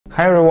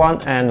Hi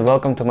everyone and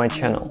welcome to my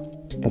channel.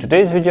 In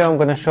today's video I'm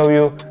gonna show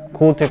you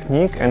cool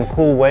technique and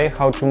cool way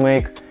how to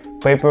make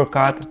paper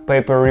cut,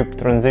 paper rip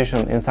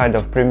transition inside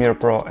of Premiere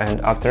Pro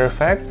and After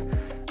Effects,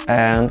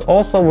 and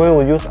also we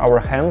will use our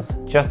hands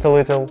just a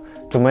little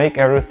to make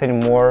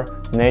everything more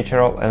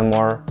natural and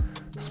more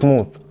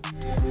smooth.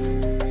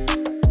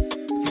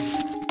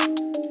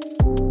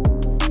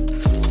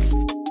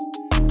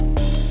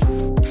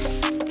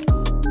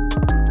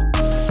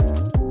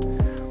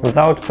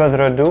 Without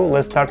further ado,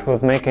 let's start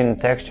with making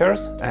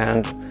textures,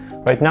 and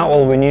right now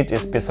all we need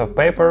is piece of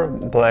paper,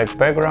 black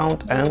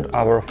background and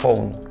our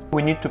phone.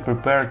 We need to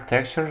prepare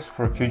textures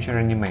for future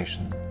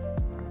animation.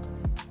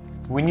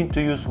 We need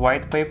to use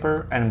white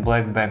paper and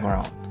black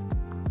background.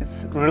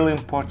 It's really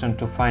important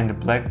to find a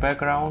black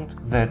background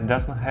that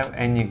doesn't have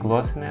any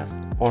glossiness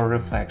or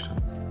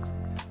reflections.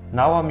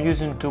 Now I'm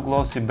using two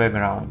glossy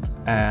background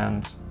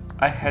and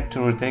I had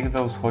to retake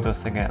those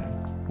photos again.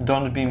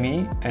 Don't be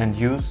me and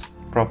use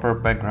proper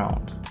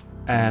background.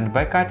 And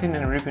by cutting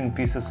and ripping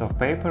pieces of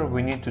paper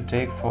we need to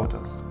take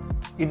photos.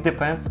 It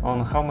depends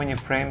on how many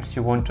frames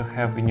you want to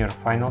have in your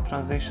final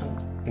transition.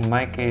 In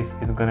my case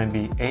it's gonna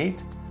be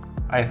 8.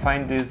 I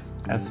find this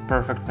as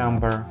perfect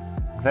number,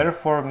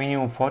 therefore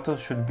minimum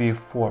photos should be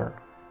 4,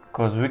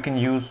 because we can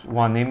use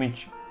one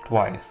image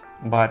twice,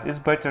 but it's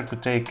better to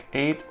take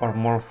 8 or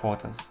more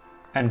photos.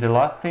 And the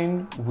last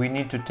thing, we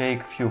need to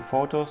take few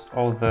photos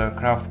of the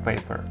craft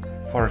paper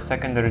for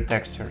secondary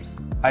textures.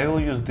 I will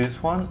use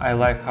this one, I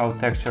like how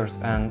textures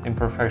and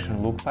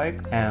imperfection look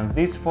like, and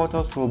these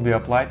photos will be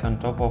applied on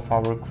top of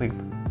our clip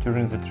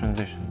during the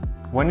transition.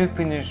 When we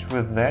finish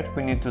with that,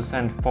 we need to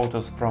send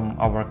photos from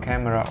our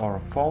camera or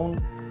phone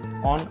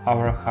on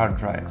our hard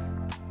drive.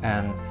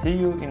 And see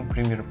you in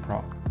Premiere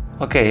Pro.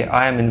 Okay,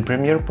 I am in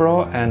Premiere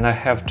Pro and I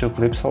have two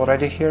clips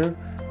already here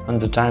on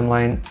the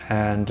timeline,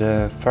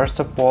 and first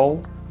of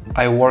all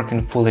I work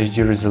in Full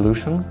HD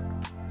resolution,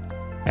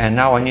 and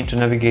now I need to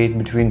navigate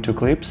between two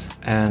clips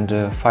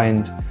and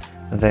find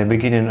the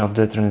beginning of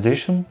the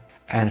transition,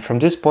 and from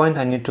this point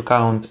I need to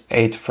count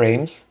 8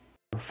 frames,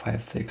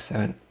 5, 6,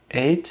 7,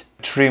 8,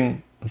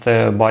 trim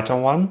the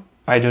bottom one,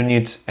 I don't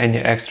need any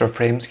extra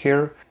frames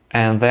here,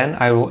 and then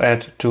I will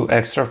add 2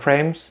 extra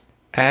frames,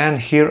 and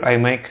here I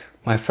make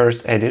my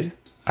first edit.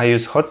 I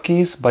use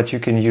hotkeys, but you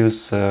can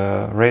use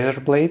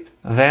razor blade.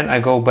 Then I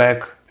go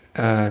back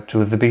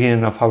to the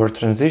beginning of our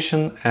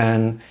transition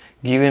and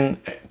giving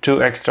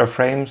 2 extra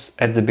frames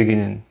at the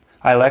beginning.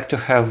 I like to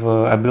have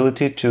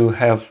ability to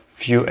have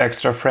few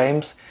extra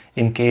frames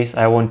in case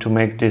I want to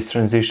make this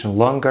transition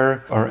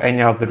longer or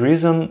any other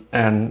reason,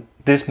 and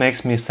this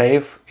makes me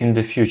save in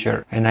the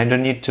future and I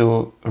don't need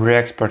to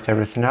re-export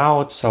everything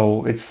out,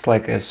 so it's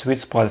like a sweet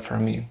spot for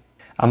me.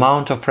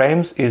 Amount of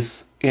frames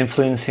is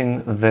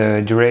influencing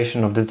the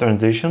duration of the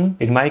transition.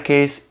 In my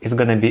case it's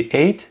gonna be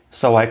 8,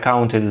 so I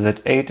counted that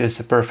 8 is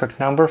a perfect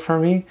number for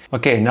me.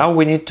 Okay, now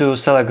we need to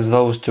select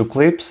those 2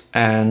 clips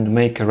and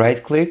make a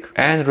right click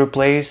and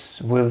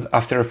replace with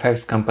After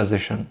Effects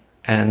composition,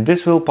 and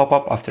this will pop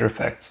up After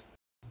Effects.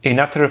 In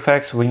After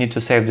Effects we need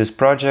to save this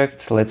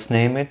project, let's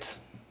name it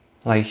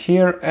like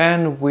here,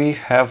 and we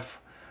have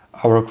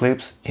our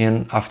clips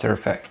in After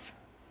Effects,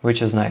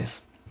 which is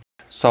nice.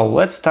 So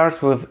let's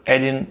start with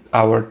adding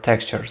our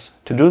textures.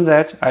 To do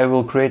that I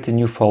will create a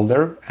new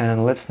folder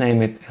and let's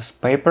name it as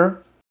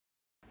paper,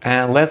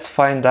 and let's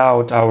find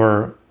out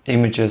our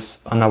images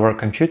on our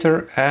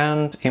computer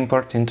and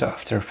import into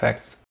After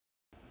Effects.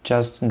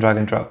 Just drag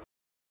and drop.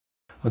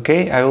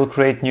 Okay, I will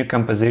create new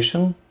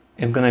composition.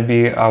 It's gonna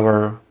be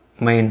our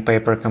main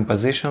paper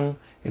composition.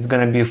 It's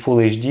gonna be Full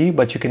HD,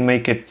 but you can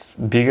make it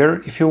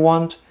bigger if you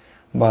want,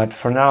 but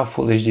for now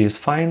Full HD is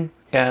fine,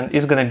 and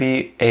it's gonna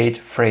be 8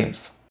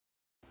 frames.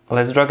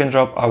 Let's drag and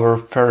drop our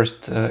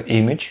first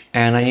image,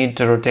 and I need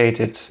to rotate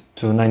it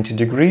to 90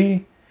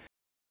 degrees,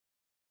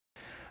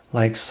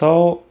 like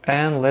so,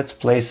 and let's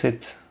place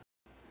it.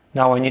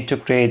 Now I need to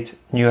create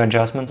new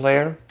adjustment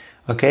layer.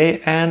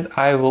 Okay, and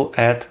I will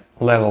add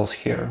levels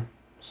here.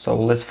 So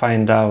let's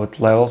find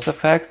out levels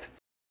effect,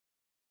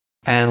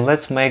 and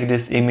let's make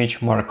this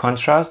image more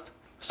contrast.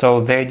 So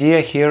the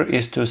idea here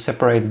is to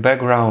separate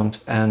background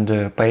and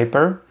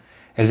paper.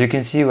 As you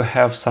can see we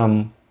have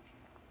some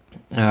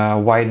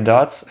white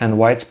dots and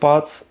white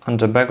spots on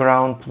the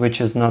background,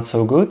 which is not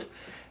so good,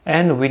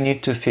 and we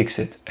need to fix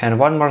it. And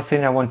one more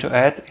thing I want to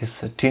add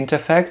is a tint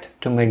effect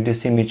to make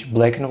this image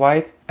black and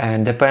white,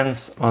 and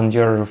depends on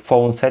your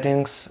phone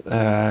settings,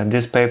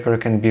 this paper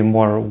can be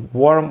more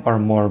warm or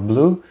more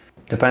blue,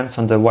 depends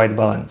on the white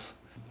balance.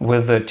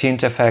 With the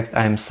tint effect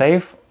I'm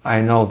safe,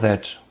 I know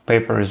that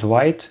paper is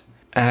white,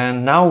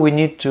 and now we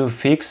need to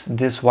fix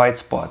these white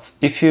spots.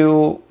 If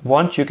you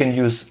want you can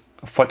use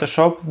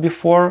Photoshop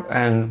before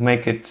and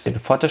make it in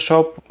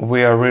Photoshop.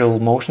 We are real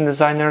motion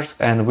designers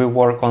and we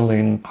work only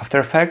in After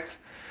Effects,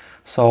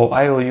 so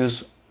I will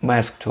use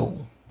Mask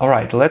tool.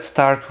 Alright, let's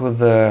start with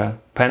the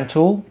pen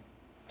tool,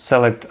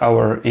 select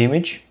our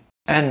image,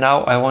 and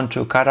now I want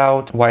to cut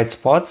out white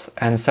spots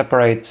and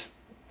separate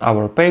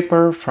our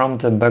paper from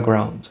the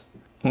background.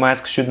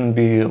 Mask shouldn't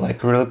be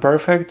like really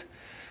perfect,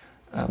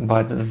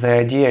 but the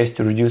idea is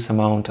to reduce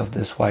amount of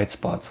these white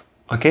spots.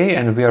 Okay,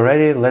 and we are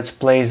ready. Let's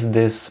place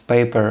this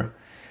paper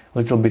a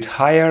little bit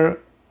higher,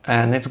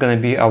 and it's gonna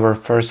be our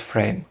first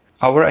frame.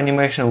 Our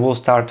animation will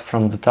start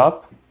from the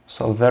top,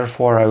 so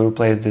therefore I will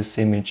place this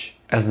image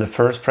as the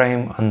first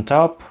frame on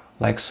top,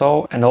 like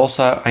so. And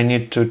also I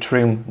need to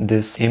trim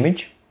this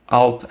image,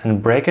 Alt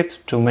and break it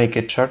to make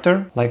it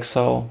shorter, like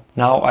so.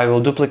 Now I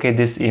will duplicate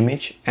this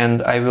image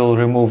and I will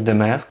remove the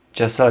mask.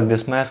 Just select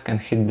this mask and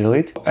hit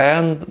delete.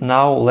 And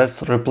now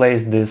let's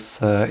replace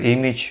this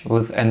image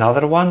with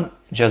another one.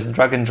 Just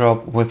drag and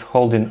drop with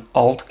holding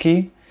Alt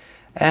key,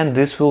 and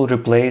this will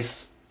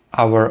replace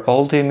our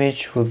old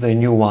image with the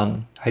new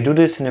one. I do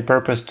this in a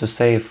purpose to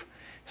save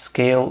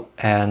scale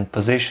and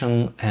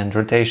position and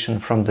rotation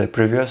from the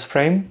previous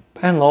frame.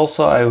 And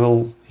also I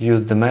will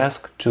use the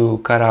mask to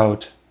cut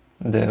out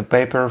the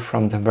paper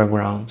from the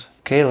background.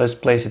 Okay, let's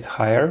place it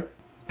higher.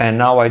 And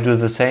now I do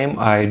the same.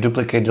 I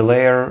duplicate the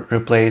layer,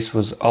 replace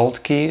with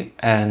Alt key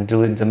and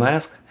delete the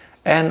mask,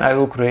 and I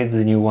will create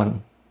the new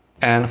one.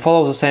 And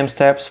follow the same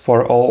steps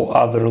for all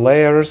other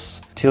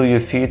layers till you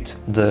fit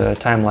the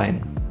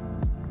timeline.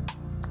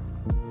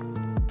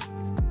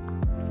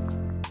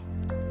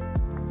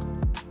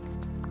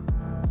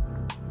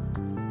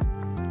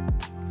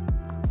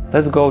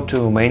 Let's go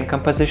to main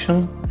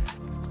composition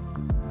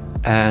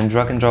and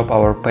drag and drop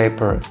our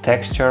paper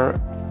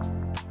texture.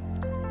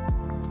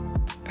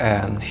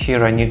 And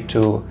here I need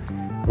to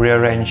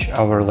rearrange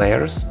our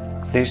layers.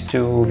 These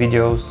two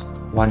videos,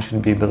 one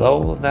should be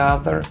below the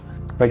other.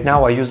 Right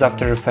now I use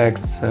After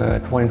Effects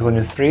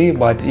 2023,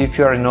 but if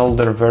you are an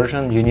older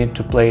version, you need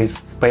to place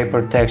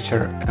paper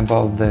texture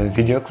above the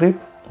video clip,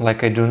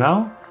 like I do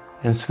now,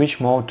 and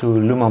switch mode to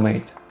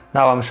Lumamate.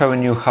 Now I'm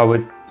showing you how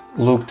it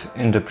looked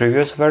in the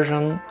previous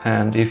version,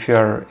 and if you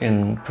are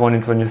in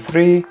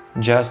 2023,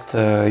 just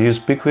use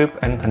Pick-Whip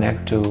and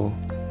connect to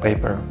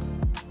paper.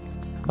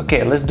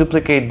 Okay, let's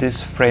duplicate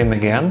this frame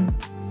again.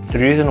 The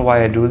reason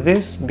why I do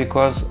this,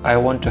 because I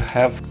want to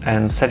have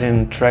and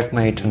setting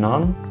TrackMate to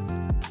none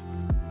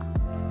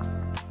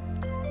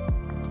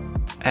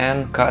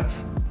and cut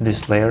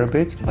this layer a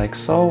bit, like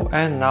so,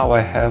 and now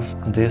I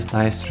have this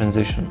nice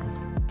transition.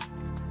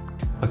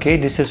 Okay,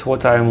 this is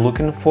what I'm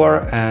looking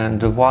for, and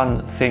the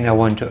one thing I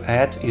want to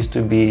add is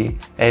to be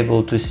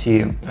able to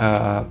see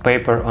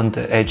paper on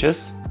the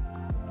edges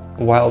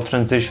while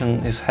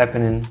transition is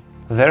happening.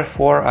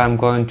 Therefore, I'm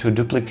going to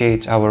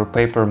duplicate our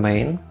paper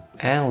main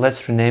and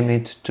let's rename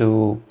it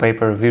to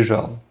paper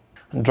visual.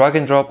 Drag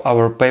and drop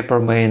our paper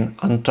main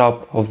on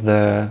top of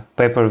the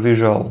paper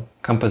visual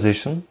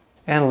composition,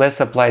 and let's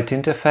apply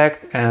tint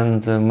effect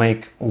and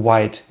make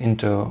white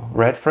into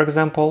red, for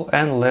example,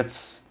 and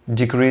let's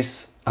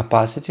decrease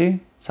opacity,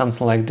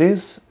 something like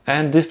this,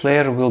 and this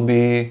layer will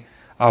be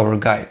our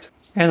guide.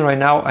 And right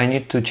now I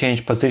need to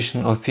change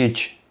position of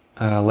each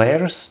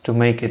layers to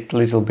make it a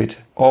little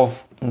bit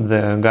off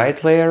the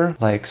guide layer,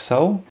 like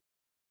so.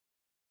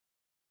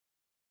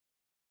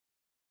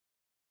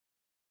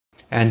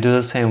 And do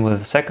the same with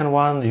the second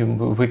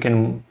one. We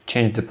can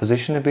change the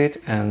position a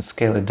bit and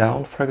scale it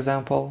down, for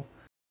example.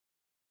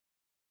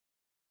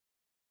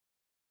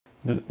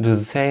 Do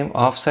the same,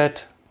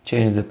 offset,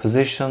 change the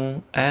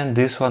position, and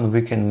this one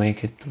we can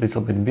make it a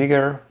little bit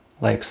bigger,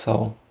 like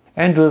so.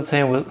 And do the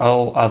same with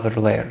all other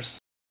layers.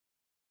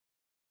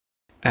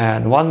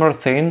 And one more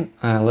thing,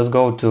 let's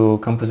go to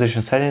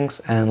composition settings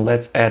and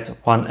let's add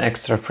one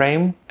extra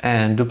frame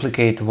and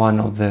duplicate one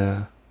of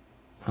the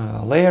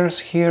layers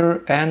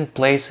here and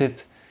place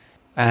it,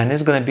 and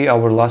it's gonna be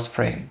our last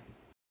frame.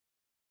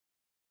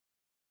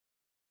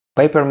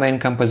 Paper main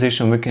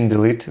composition we can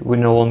delete, we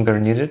no longer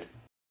need it.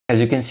 As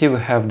you can see, we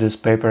have this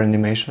paper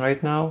animation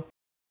right now.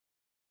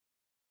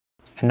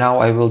 And now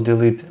I will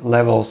delete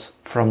levels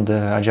from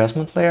the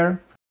adjustment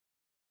layer.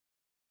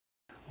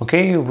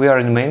 Okay, we are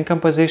in main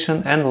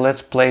composition, and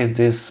let's place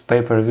this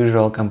paper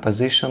visual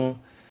composition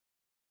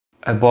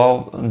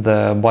above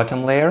the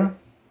bottom layer.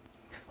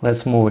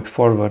 Let's move it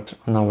forward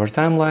on our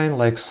timeline,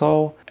 like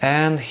so.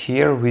 And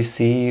here we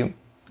see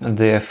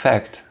the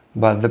effect.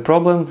 But the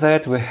problem is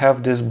that we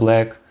have these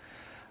black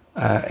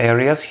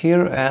areas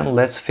here, and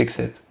let's fix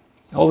it.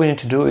 All we need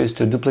to do is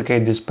to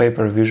duplicate this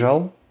paper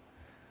visual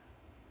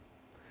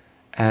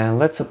and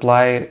let's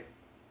apply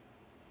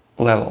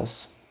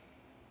levels.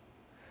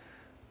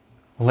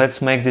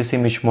 Let's make this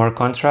image more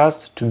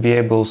contrast to be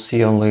able to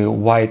see only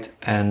white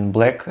and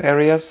black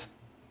areas,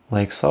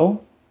 like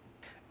so.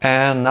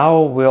 And now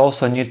we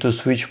also need to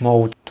switch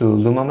mode to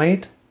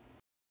Lumamate.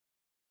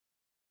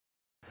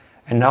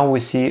 And now we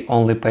see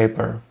only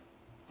paper.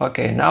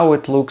 Okay, now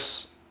it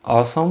looks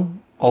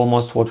awesome,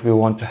 almost what we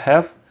want to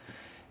have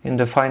in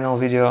the final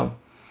video.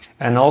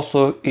 And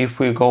also, if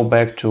we go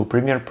back to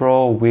Premiere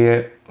Pro, we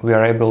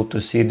are able to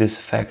see this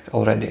effect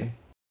already.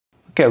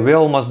 Okay, we're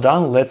almost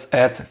done. Let's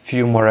add a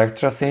few more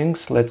extra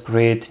things. Let's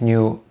create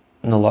new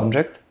null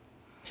object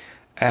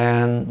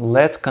and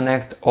let's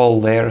connect all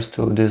layers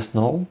to this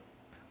null.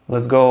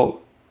 Let's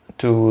go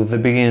to the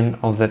beginning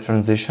of the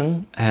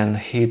transition and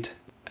hit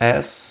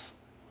S,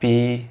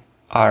 P,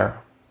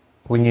 R.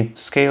 we need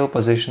scale,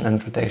 position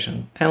and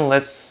rotation. And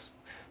let's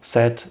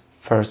set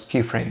first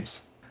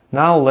keyframes.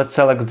 Now let's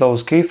select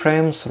those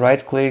keyframes,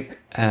 right click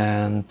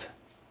and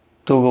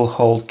toggle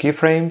hold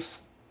keyframes.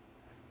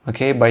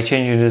 Okay, by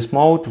changing this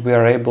mode we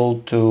are able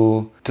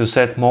to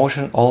set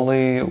motion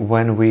only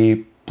when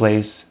we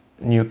place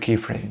new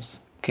keyframes.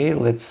 Okay,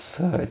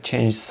 let's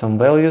change some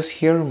values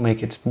here,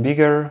 make it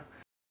bigger,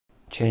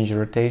 change the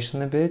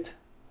rotation a bit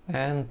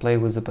and play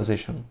with the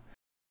position.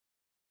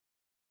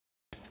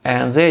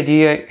 And the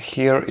idea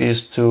here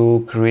is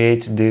to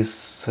create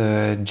this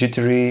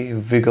jittery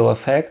wiggle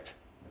effect.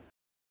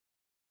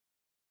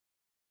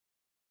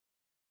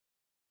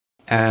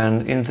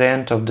 And in the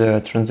end of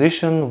the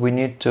transition we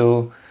need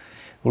to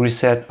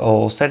reset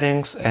all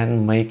settings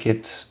and make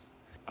it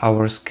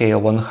our scale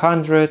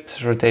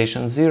 100,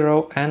 rotation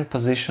 0 and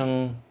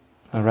position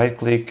right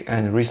click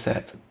and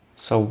reset.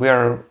 So we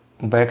are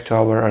back to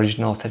our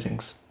original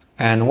settings.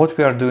 And what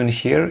we are doing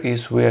here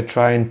is we are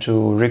trying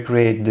to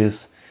recreate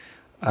this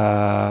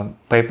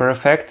paper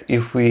effect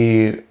if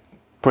we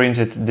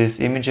printed these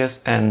images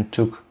and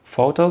took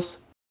photos.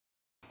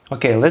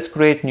 Okay, let's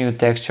create new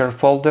texture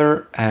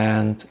folder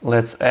and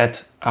let's add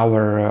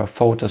our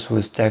photos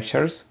with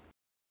textures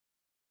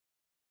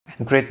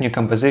and create new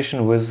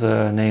composition with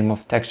the name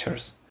of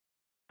textures.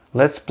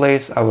 Let's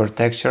place our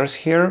textures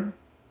here.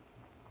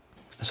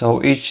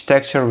 So each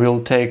texture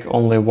will take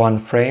only one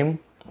frame.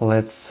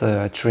 Let's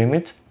trim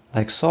it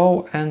like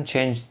so and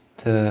change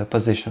the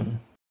position.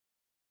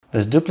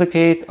 Let's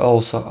duplicate,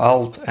 also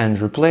Alt and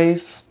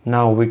replace.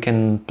 Now we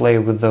can play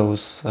with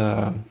those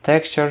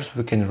textures,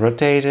 we can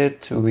rotate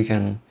it, we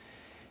can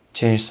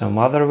change some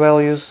other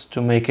values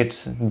to make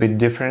it a bit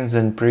different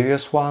than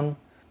previous one.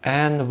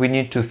 And we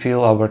need to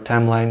fill our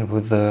timeline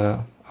with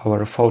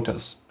our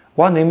photos.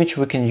 One image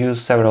we can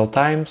use several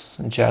times,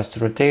 just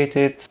rotate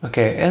it.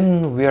 Okay,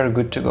 and we are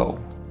good to go.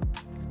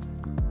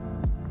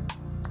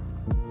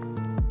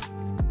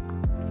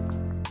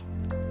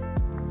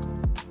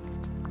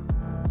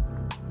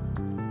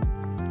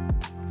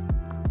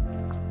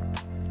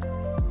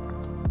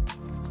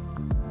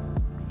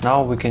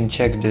 Now we can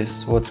check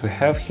this, what we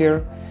have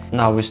here.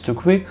 Now it's too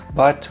quick,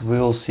 but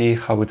we'll see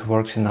how it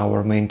works in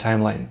our main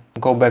timeline.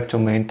 Go back to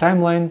main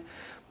timeline,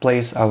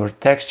 place our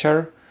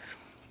texture,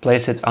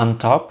 place it on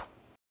top.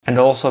 And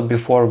also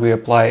before we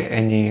apply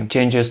any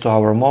changes to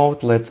our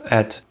mode, let's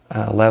add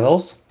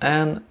levels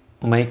and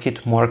make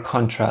it more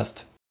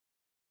contrast.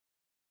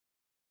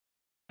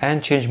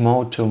 And change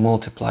mode to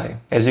multiply.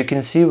 As you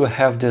can see, we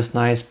have this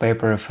nice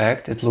paper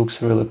effect. It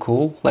looks really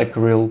cool, like a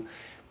real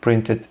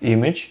printed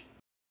image.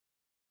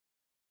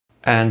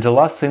 And the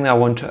last thing I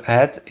want to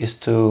add is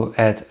to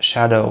add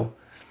shadow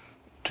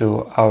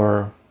to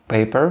our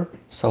paper.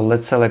 So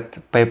let's select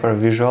paper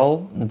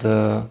visual,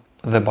 the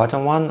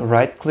bottom one,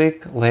 right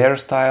click, layer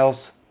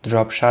styles,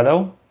 drop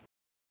shadow.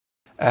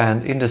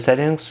 And in the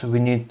settings we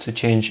need to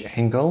change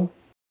angle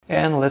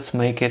and let's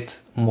make it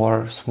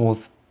more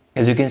smooth.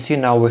 As you can see,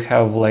 now we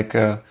have like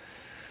a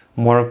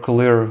more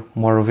clear,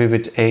 more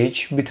vivid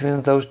edge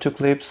between those two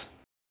clips.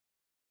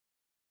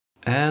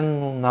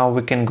 And now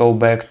we can go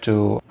back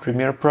to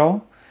Premiere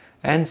Pro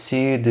and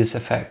see this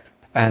effect.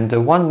 And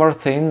one more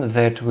thing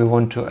that we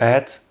want to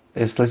add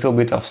is a little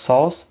bit of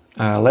sauce.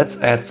 Let's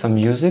add some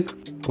music.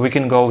 We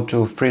can go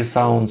to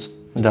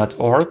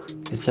freesounds.org.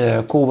 It's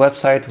a cool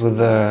website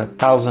with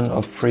 1,000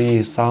 of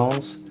free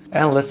sounds.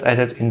 And let's add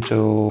it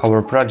into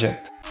our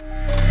project.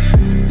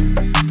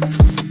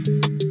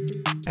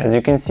 As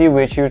you can see,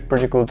 we achieved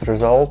pretty good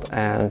result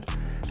and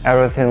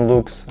everything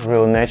looks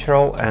really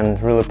natural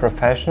and really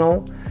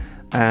professional.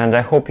 And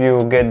I hope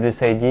you get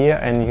this idea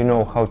and you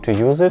know how to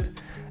use it.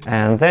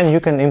 And then you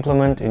can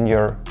implement in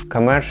your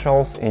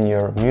commercials, in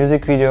your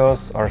music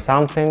videos or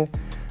something.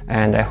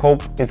 And I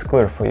hope it's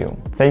clear for you.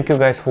 Thank you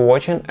guys for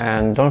watching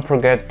and don't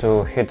forget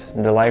to hit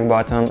the like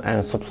button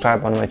and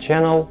subscribe on my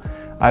channel.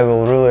 I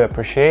will really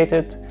appreciate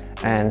it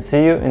and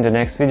see you in the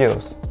next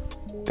videos.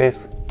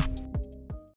 Peace.